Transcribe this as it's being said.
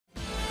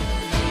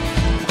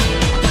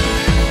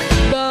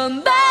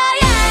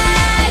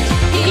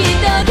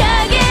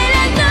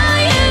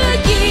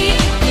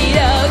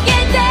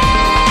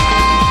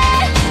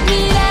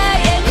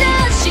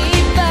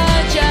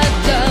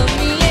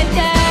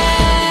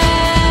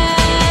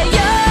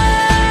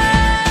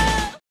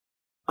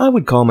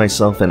would call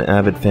myself an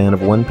avid fan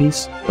of One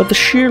Piece, but the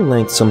sheer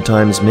length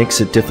sometimes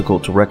makes it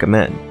difficult to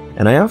recommend,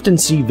 and I often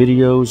see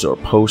videos or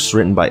posts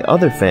written by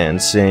other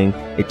fans saying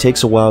it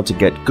takes a while to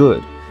get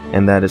good,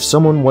 and that if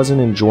someone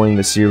wasn't enjoying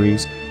the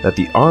series, that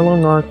the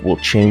Arlong arc will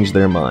change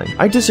their mind.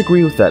 I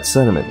disagree with that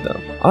sentiment though.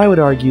 I would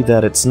argue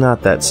that it's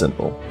not that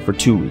simple, for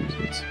two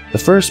reasons. The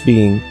first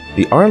being,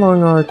 the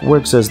Arlong arc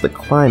works as the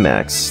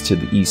climax to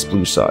the East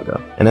Blue Saga,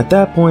 and at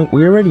that point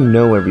we already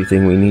know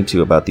everything we need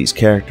to about these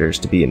characters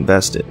to be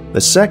invested.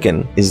 The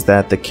second is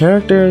that the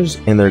characters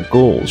and their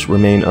goals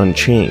remain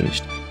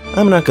unchanged.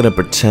 I'm not gonna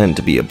pretend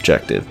to be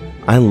objective.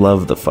 I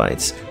love the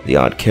fights, the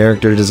odd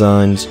character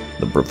designs,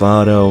 the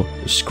bravado,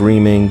 the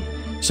screaming,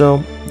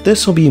 so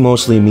this will be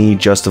mostly me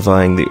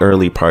justifying the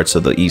early parts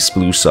of the East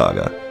Blue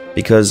Saga,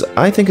 because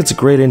I think it's a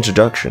great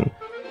introduction,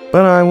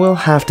 but I will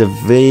have to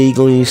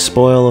vaguely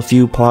spoil a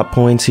few plot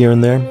points here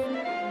and there.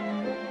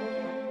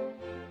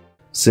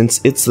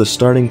 Since it's the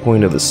starting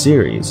point of the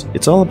series,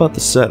 it's all about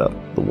the setup,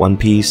 the One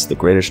Piece, the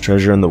greatest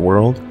treasure in the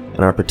world, and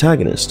our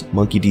protagonist,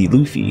 Monkey D.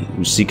 Luffy,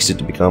 who seeks it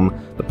to become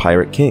the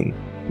Pirate King.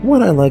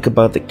 What I like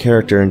about the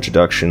character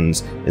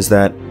introductions is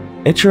that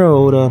Eiichiro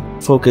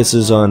Oda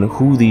focuses on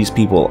who these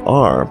people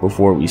are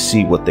before we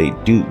see what they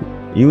do.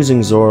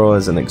 Using Zoro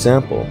as an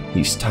example,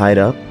 he's tied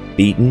up,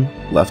 beaten,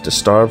 left to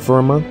starve for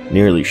a month,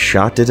 nearly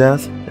shot to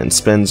death, and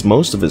spends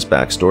most of his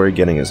backstory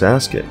getting his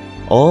ass kicked,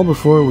 all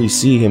before we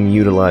see him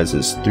utilize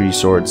his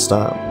three-sword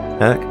style.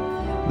 Heck,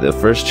 the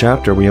first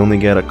chapter we only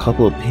get a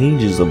couple of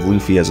pages of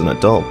Luffy as an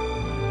adult.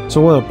 So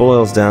what it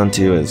boils down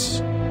to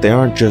is, they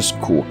aren't just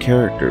cool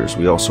characters,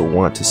 we also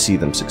want to see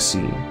them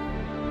succeed.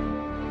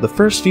 The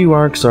first few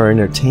arcs are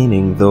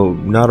entertaining, though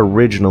not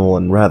original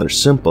and rather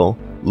simple.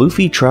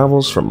 Luffy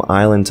travels from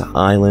island to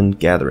island,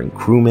 gathering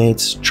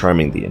crewmates,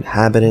 charming the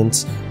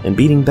inhabitants, and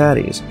beating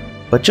baddies.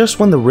 But just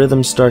when the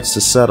rhythm starts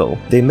to settle,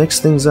 they mix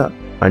things up.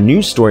 Our new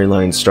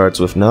storyline starts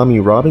with Nami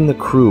robbing the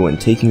crew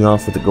and taking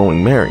off with the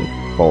Going Merry,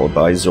 followed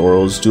by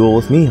Zoro's duel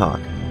with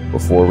Mihawk,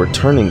 before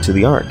returning to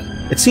the arc.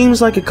 It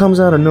seems like it comes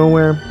out of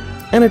nowhere,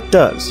 and it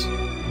does.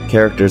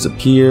 Characters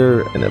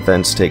appear, and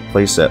events take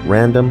place at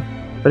random,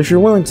 but if you're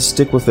willing to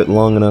stick with it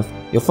long enough,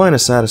 you'll find a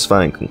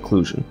satisfying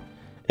conclusion.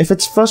 If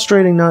it's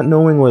frustrating not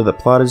knowing where the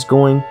plot is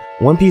going,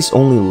 One Piece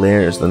only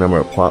layers the number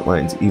of plot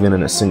lines even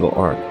in a single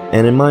arc,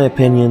 and in my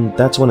opinion,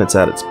 that's when it's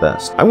at its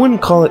best. I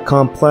wouldn't call it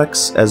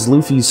complex, as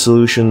Luffy's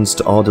solutions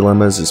to all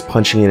dilemmas is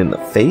punching it in the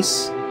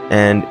face,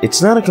 and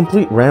it's not a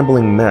complete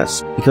rambling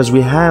mess, because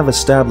we have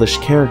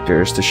established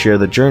characters to share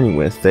the journey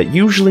with that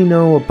usually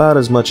know about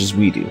as much as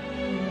we do.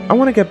 I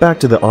want to get back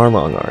to the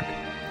Arlong arc.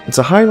 It's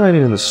a highlight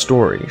in the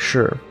story,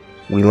 sure.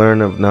 We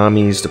learn of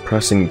Nami's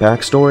depressing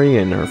backstory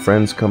and her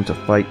friends come to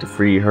fight to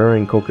free her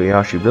in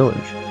Kokoyashi village.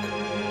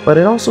 But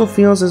it also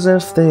feels as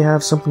if they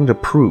have something to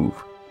prove.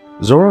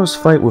 Zoro's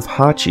fight with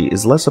Hachi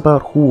is less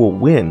about who will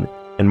win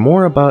and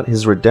more about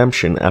his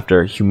redemption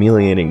after a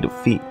humiliating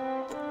defeat.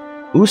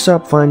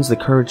 Usopp finds the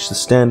courage to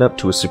stand up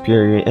to a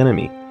superior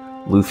enemy.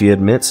 Luffy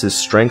admits his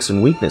strengths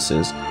and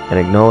weaknesses and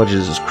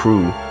acknowledges his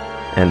crew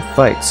and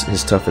fights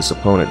his toughest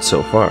opponent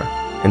so far.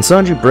 And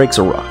Sanji breaks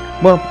a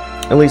rock. Well,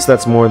 at least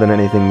that's more than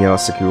anything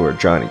Yasuku or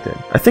Johnny did.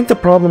 I think the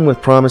problem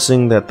with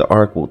promising that the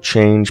arc will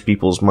change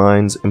people's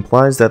minds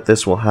implies that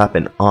this will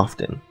happen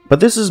often. But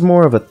this is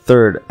more of a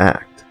third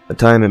act. The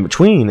time in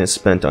between is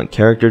spent on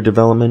character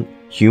development,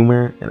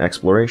 humor, and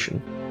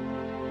exploration.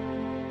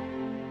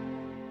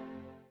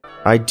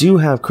 I do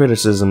have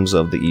criticisms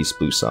of the East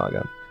Blue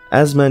Saga.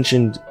 As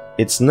mentioned,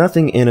 it's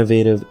nothing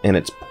innovative and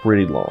it's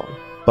pretty long.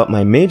 But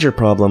my major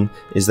problem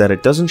is that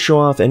it doesn't show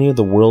off any of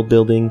the world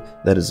building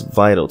that is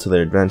vital to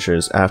their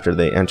adventures after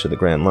they enter the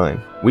Grand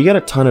Line. We get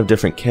a ton of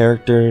different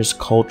characters,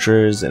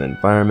 cultures, and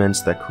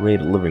environments that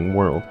create a living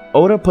world.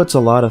 Oda puts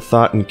a lot of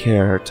thought and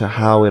care to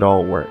how it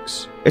all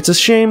works. It's a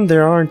shame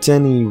there aren't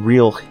any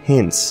real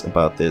hints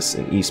about this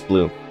in East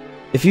Blue.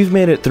 If you've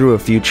made it through a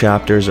few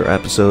chapters or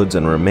episodes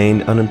and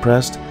remained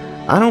unimpressed,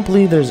 I don't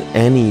believe there's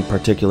any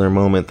particular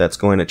moment that's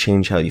going to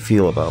change how you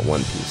feel about One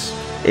Piece.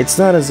 It's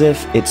not as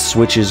if it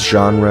switches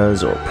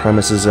genres or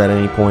premises at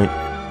any point.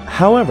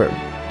 However,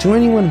 to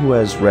anyone who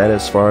has read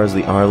as far as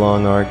the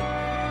Arlong arc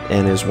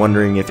and is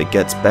wondering if it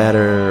gets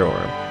better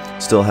or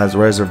still has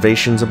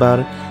reservations about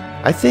it,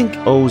 I think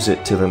owes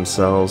it to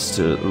themselves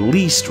to at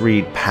least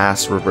read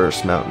past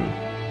Reverse Mountain.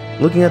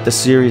 Looking at the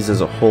series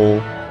as a whole,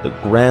 the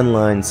Grand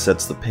Line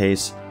sets the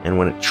pace and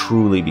when it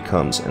truly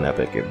becomes an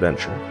epic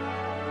adventure.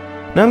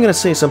 Now I'm going to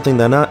say something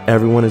that not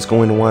everyone is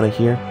going to want to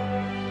hear.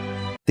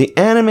 The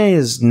anime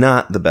is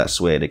not the best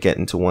way to get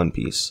into One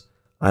Piece.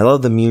 I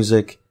love the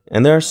music,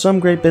 and there are some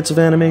great bits of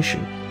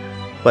animation.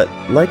 But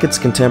like its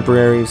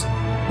contemporaries,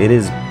 it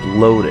is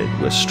bloated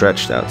with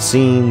stretched out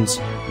scenes,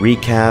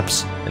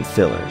 recaps, and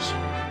fillers.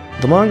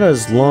 The manga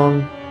is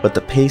long, but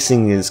the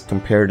pacing is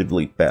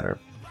comparatively better.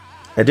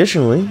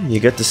 Additionally, you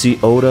get to see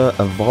Oda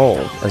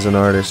evolve as an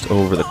artist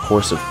over the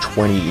course of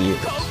 20 years.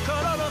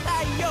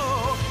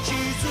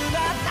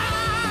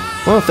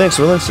 Well, thanks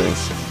for listening,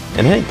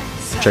 and hey,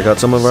 check out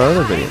some of our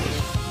other videos.